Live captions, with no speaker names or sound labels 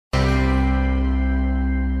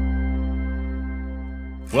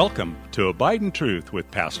Welcome to Abide in Truth with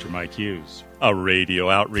Pastor Mike Hughes, a radio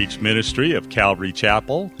outreach ministry of Calvary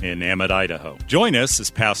Chapel in Emmett, Idaho. Join us as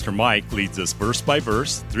Pastor Mike leads us verse by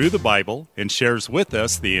verse through the Bible and shares with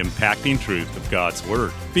us the impacting truth of God's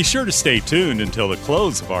Word. Be sure to stay tuned until the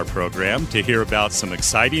close of our program to hear about some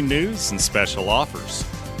exciting news and special offers.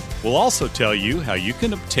 We'll also tell you how you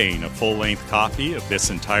can obtain a full-length copy of this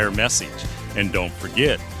entire message. And don't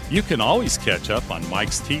forget, you can always catch up on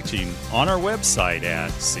Mike's teaching on our website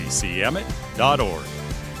at ccemmett.org.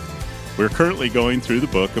 We're currently going through the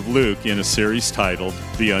book of Luke in a series titled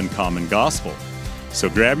The Uncommon Gospel. So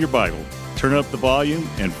grab your Bible, turn up the volume,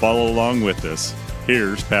 and follow along with us.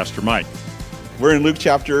 Here's Pastor Mike. We're in Luke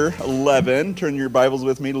chapter 11. Turn your Bibles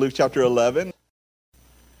with me to Luke chapter 11.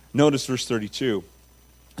 Notice verse 32.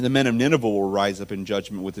 The men of Nineveh will rise up in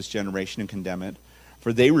judgment with this generation and condemn it.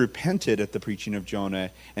 For they repented at the preaching of Jonah,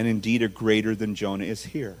 and indeed a greater than Jonah is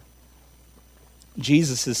here.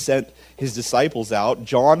 Jesus has sent his disciples out.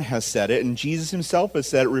 John has said it, and Jesus himself has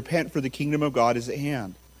said it, repent for the kingdom of God is at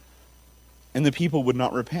hand. And the people would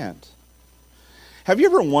not repent. Have you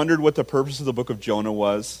ever wondered what the purpose of the book of Jonah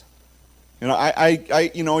was? You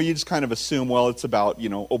know, you just kind of assume, well, it's about,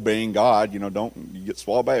 obeying God. Don't get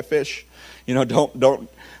swallowed by a fish. Don't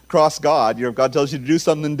cross God. If God tells you to do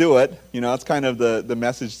something, do it. That's kind of the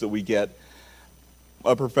message that we get.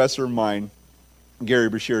 A professor of mine, Gary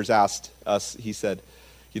Breshears, asked us, he said,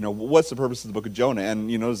 what's the purpose of the book of Jonah? And,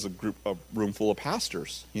 there's a room full of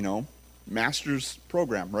pastors, master's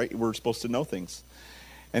program, right? We're supposed to know things.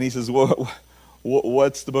 And he says, well,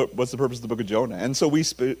 what's the purpose of the book of Jonah? And so we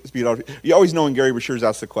speed out. You always know when Gary Breshears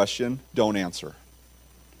asks a question, don't answer.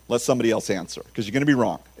 Let somebody else answer, because you're going to be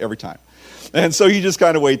wrong every time. And so you just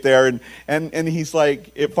kind of wait there, and he's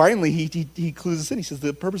like, finally he clues us in. He says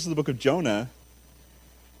the purpose of the book of Jonah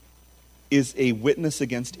is a witness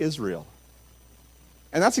against Israel.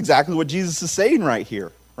 And that's exactly what Jesus is saying right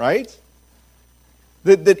here, right?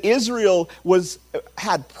 That Israel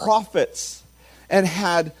had prophets and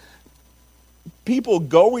had people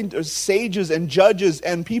going to sages and judges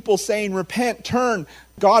and people saying, repent, turn.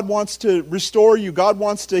 God wants to restore you. God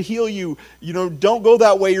wants to heal you. Don't go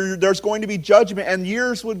that way. There's going to be judgment. And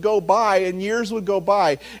years would go by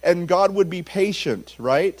and God would be patient,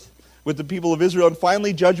 right, with the people of Israel. And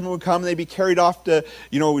finally judgment would come and they'd be carried off to,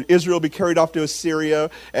 Israel would be carried off to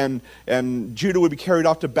Assyria and Judah would be carried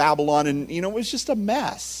off to Babylon. And, it was just a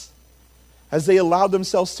mess as they allowed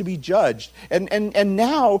themselves to be judged. And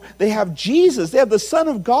now they have Jesus. They have the Son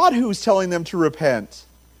of God who's telling them to repent.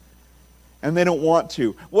 And they don't want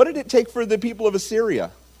to. What did it take for the people of Assyria?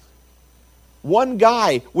 One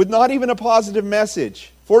guy with not even a positive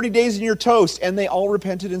message. 40 days in your toast. And they all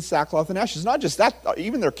repented in sackcloth and ashes. Not just that,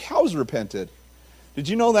 even their cows repented. Did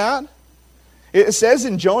you know that? It says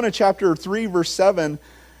in Jonah chapter 3 verse 7,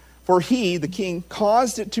 for he, the king,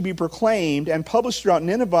 caused it to be proclaimed and published throughout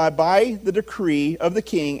Nineveh by the decree of the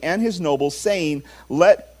king and his nobles, saying,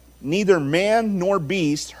 let neither man nor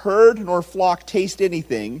beast, herd nor flock taste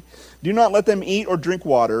anything. Do not let them eat or drink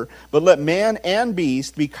water, but let man and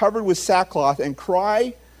beast be covered with sackcloth and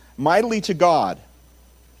cry mightily to God.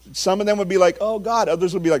 Some of them would be like, oh God.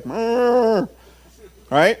 Others would be like, murr.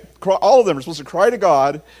 Right? All of them are supposed to cry to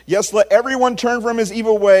God. Yes, let everyone turn from his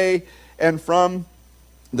evil way and from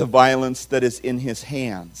the violence that is in his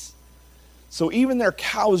hands. So even their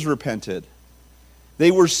cows repented. They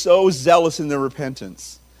were so zealous in their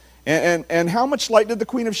repentance. And how much light did the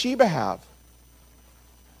Queen of Sheba have?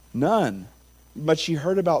 None. But she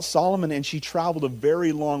heard about Solomon and she traveled a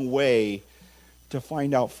very long way to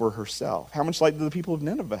find out for herself. How much light did the people of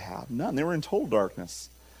Nineveh have? None. They were in total darkness.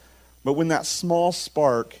 But when that small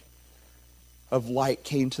spark of light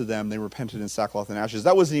came to them, they repented in sackcloth and ashes.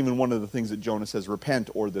 That wasn't even one of the things that Jonah says, repent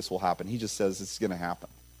or this will happen. He just says it's going to happen.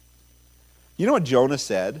 You know what Jonah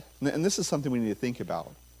said? And this is something we need to think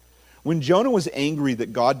about. When Jonah was angry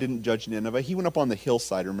that God didn't judge Nineveh, he went up on the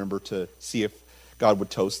hillside, remember, to see if God would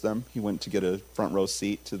toast them. He went to get a front row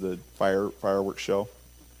seat to the fireworks show.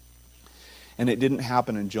 And it didn't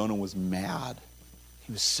happen, and Jonah was mad.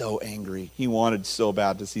 He was so angry. He wanted so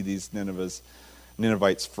bad to see these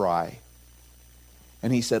Ninevites fry.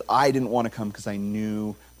 And he said, I didn't want to come because I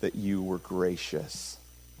knew that you were gracious.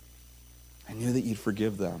 I knew that you'd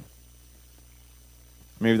forgive them.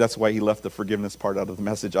 Maybe that's why he left the forgiveness part out of the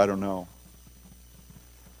message. I don't know.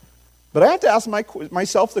 But I have to ask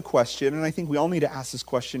myself the question, and I think we all need to ask this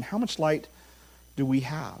question, how much light do we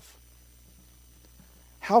have?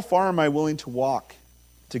 How far am I willing to walk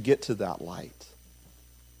to get to that light?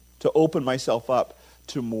 To open myself up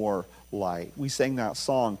to more light. We sang that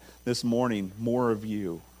song this morning, More of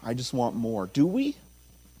You. I just want more. Do we?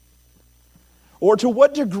 Or to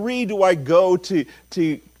what degree do I go to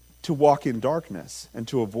walk in darkness and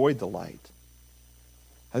to avoid the light?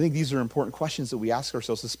 I think these are important questions that we ask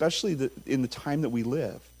ourselves, especially in the time that we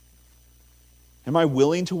live. Am I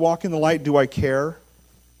willing to walk in the light? Do I care?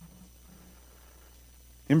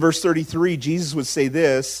 In verse 33, Jesus would say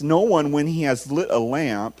this, "No one, when he has lit a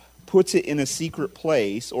lamp, puts it in a secret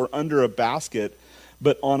place or under a basket,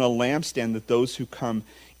 but on a lampstand, that those who come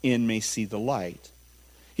in may see the light."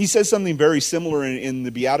 He says something very similar in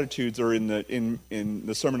the Beatitudes, or in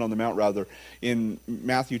the Sermon on the Mount, rather, in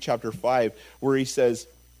Matthew chapter 5, where he says,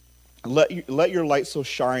 let your light so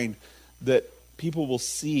shine that people will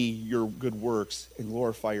see your good works and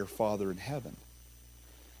glorify your Father in heaven.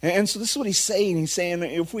 And so this is what he's saying. He's saying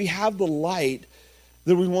if we have the light,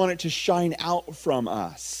 then we want it to shine out from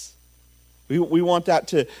us. We want that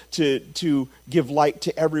to give light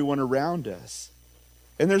to everyone around us.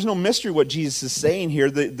 And there's no mystery what Jesus is saying here.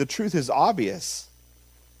 The truth is obvious.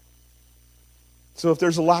 So if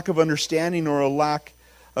there's a lack of understanding or a lack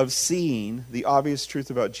of seeing the obvious truth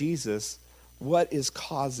about Jesus, what is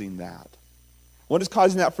causing that? What is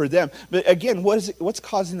causing that for them? But again, what's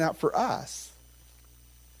causing that for us?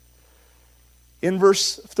 In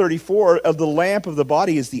verse 34, of the lamp of the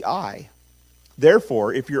body is the eye.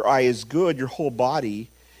 Therefore, if your eye is good, your whole body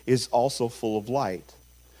is also full of light.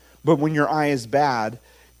 But when your eye is bad,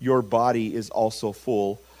 your body is also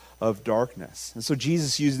full of darkness. And so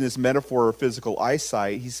Jesus, using this metaphor of physical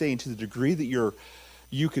eyesight, he's saying to the degree that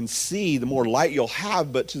you can see, the more light you'll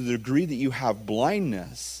have, but to the degree that you have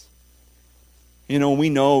blindness. You know, we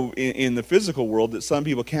know in the physical world that some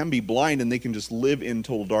people can be blind and they can just live in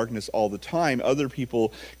total darkness all the time. Other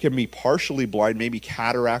people can be partially blind, maybe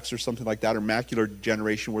cataracts or something like that, or macular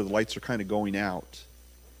degeneration where the lights are kind of going out.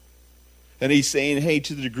 And he's saying, hey,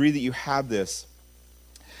 to the degree that you have this.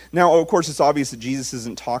 Now, of course, it's obvious that Jesus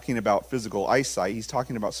isn't talking about physical eyesight. He's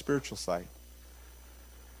talking about spiritual sight.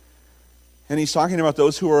 And he's talking about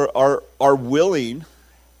those who are willing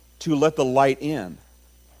to let the light in,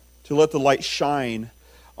 to let the light shine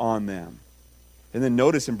on them. And then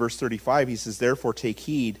notice in verse 35, he says, "Therefore take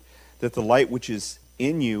heed that the light which is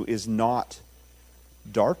in you is not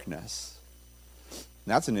darkness." And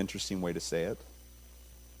that's an interesting way to say it.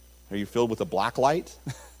 Are you filled with a black light?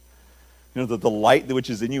 You know, that the light which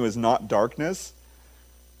is in you is not darkness.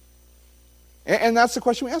 And that's the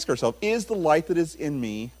question we ask ourselves. Is the light that is in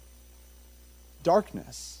me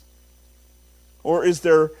darkness? Or is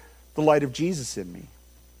there the light of Jesus in me?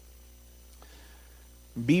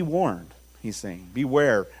 Be warned, he's saying.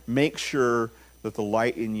 Beware. Make sure that the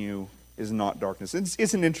light in you is not darkness.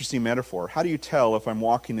 It's an interesting metaphor. How do you tell if I'm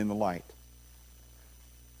walking in the light?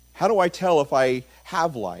 How do I tell if I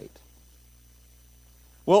have light?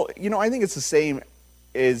 Well, you know, I think it's the same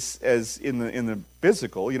as in the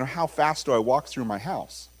physical. You know, how fast do I walk through my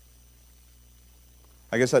house?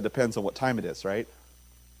 I guess that depends on what time it is, right?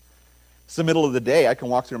 It's the middle of the day. I can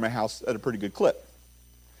walk through my house at a pretty good clip.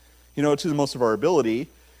 You know, to the most of our ability,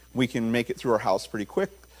 we can make it through our house pretty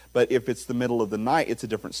quick. But if it's the middle of the night, it's a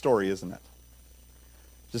different story, isn't it?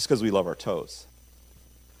 Just because we love our toes.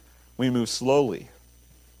 We move slowly.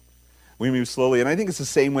 And I think it's the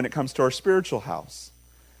same when it comes to our spiritual house.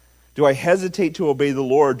 Do I hesitate to obey the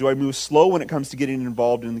Lord? Do I move slow when it comes to getting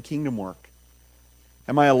involved in the kingdom work?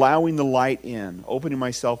 Am I allowing the light in, opening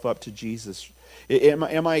myself up to Jesus?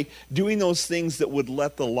 Am I doing those things that would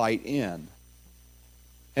let the light in?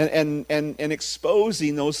 And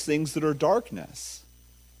exposing those things that are darkness.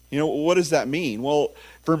 You know, what does that mean? Well,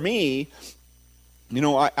 for me, you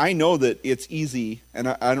know, I know that it's easy, and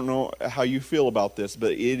I don't know how you feel about this,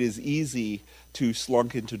 but it is easy to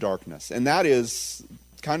slunk into darkness. And that is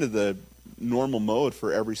kind of the normal mode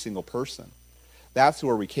for every single person. That's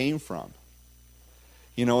where we came from.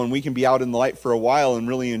 You know, and we can be out in the light for a while and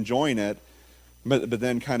really enjoying it, but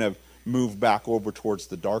then kind of move back over towards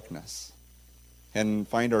the darkness. And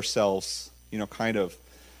find ourselves, you know, kind of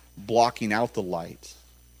blocking out the light.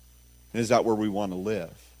 Is that where we want to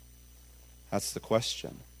live? That's the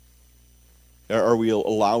question. Are we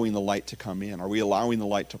allowing the light to come in? Are we allowing the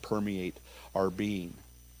light to permeate our being?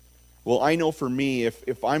 Well, I know for me,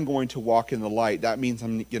 if I'm going to walk in the light, that means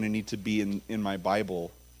I'm going to need to be in my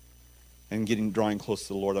Bible and drawing close to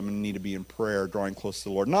the Lord. I'm going to need to be in prayer, drawing close to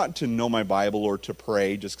the Lord. Not to know my Bible or to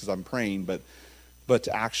pray just because I'm praying, but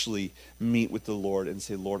to actually meet with the Lord and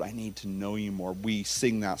say, Lord, I need to know you more. We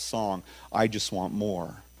sing that song, I just want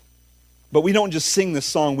more. But we don't just sing the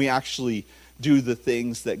song, we actually do the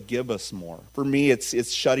things that give us more. For me,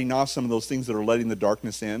 it's shutting off some of those things that are letting the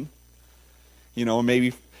darkness in. You know,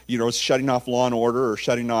 maybe, you know, it's shutting off Law and Order or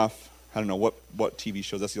shutting off I don't know what TV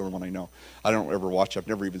shows. That's the only one I know. I don't ever watch. I've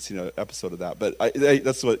never even seen an episode of that. But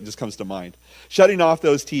that's what just comes to mind. Shutting off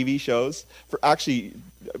those TV shows. For actually,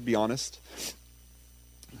 be honest,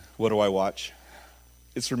 what do I watch?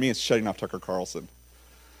 For me, it's shutting off Tucker Carlson.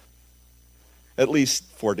 At least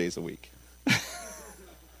 4 days a week.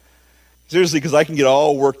 Seriously, because I can get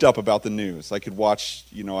all worked up about the news. I could watch,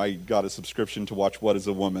 I got a subscription to watch What is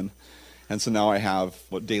a Woman. And so now I have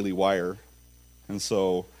Daily Wire. And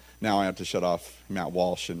so now I have to shut off Matt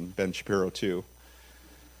Walsh and Ben Shapiro too.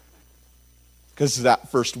 Because that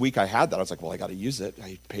first week I had that, I was like, well, I got to use it.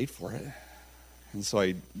 I paid for it. And so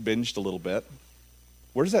I binged a little bit.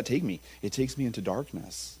 Where does that take me? It takes me into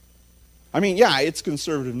darkness. I mean, yeah, it's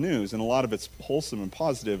conservative news, and a lot of it's wholesome and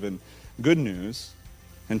positive and good news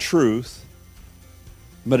and truth,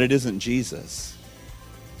 but it isn't Jesus.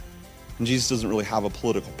 And Jesus doesn't really have a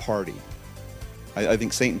political party. I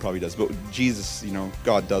think Satan probably does, but Jesus,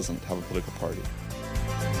 God doesn't have a political party.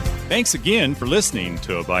 Thanks again for listening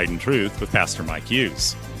to Abide in Truth with Pastor Mike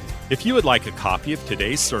Hughes. If you would like a copy of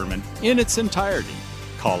today's sermon in its entirety,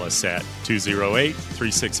 call us at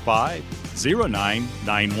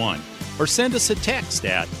 208-365-0991 or send us a text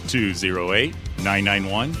at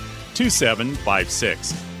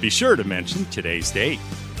 208-991-2756. Be sure to mention today's date.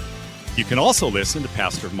 You can also listen to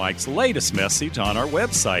Pastor Mike's latest message on our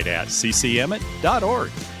website at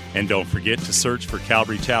ccemmett.org. And don't forget to search for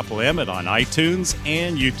Calvary Chapel Emmett on iTunes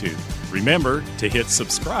and YouTube. Remember to hit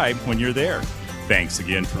subscribe when you're there. Thanks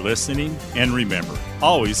again for listening, and remember,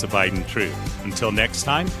 always abide in truth. Until next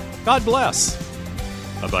time, God bless.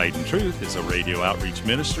 Abide in Truth is a radio outreach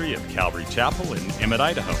ministry of Calvary Chapel in Emmett,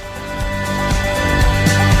 Idaho.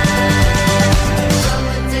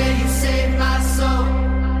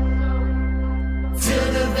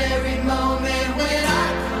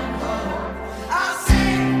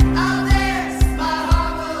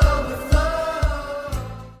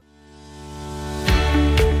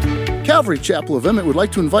 Calvary Chapel of Emmett would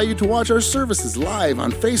like to invite you to watch our services live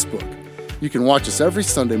on Facebook. You can watch us every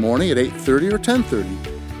Sunday morning at 8:30 or 10:30.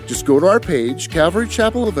 Just go to our page, Calvary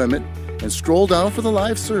Chapel of Emmett, and scroll down for the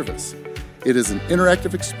live service. It is an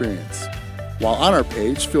interactive experience. While on our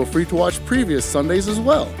page, feel free to watch previous Sundays as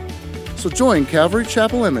well. So join Calvary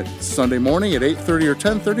Chapel Emmett Sunday morning at 8:30 or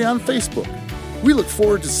 10:30 on Facebook. We look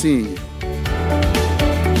forward to seeing you.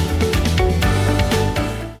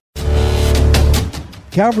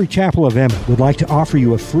 Calvary Chapel of Emmett would like to offer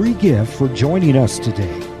you a free gift for joining us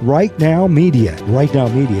today. Right Now Media. Right Now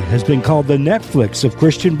Media has been called the Netflix of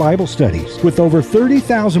Christian Bible studies. With over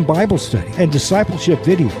 30,000 Bible study and discipleship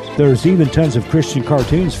videos, there's even tons of Christian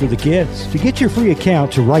cartoons for the kids. To get your free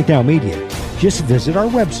account to Right Now Media, just visit our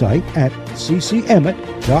website at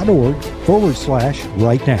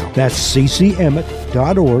ccemmett.org/right now. That's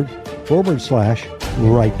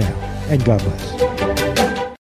ccemmett.org/right now. And God bless.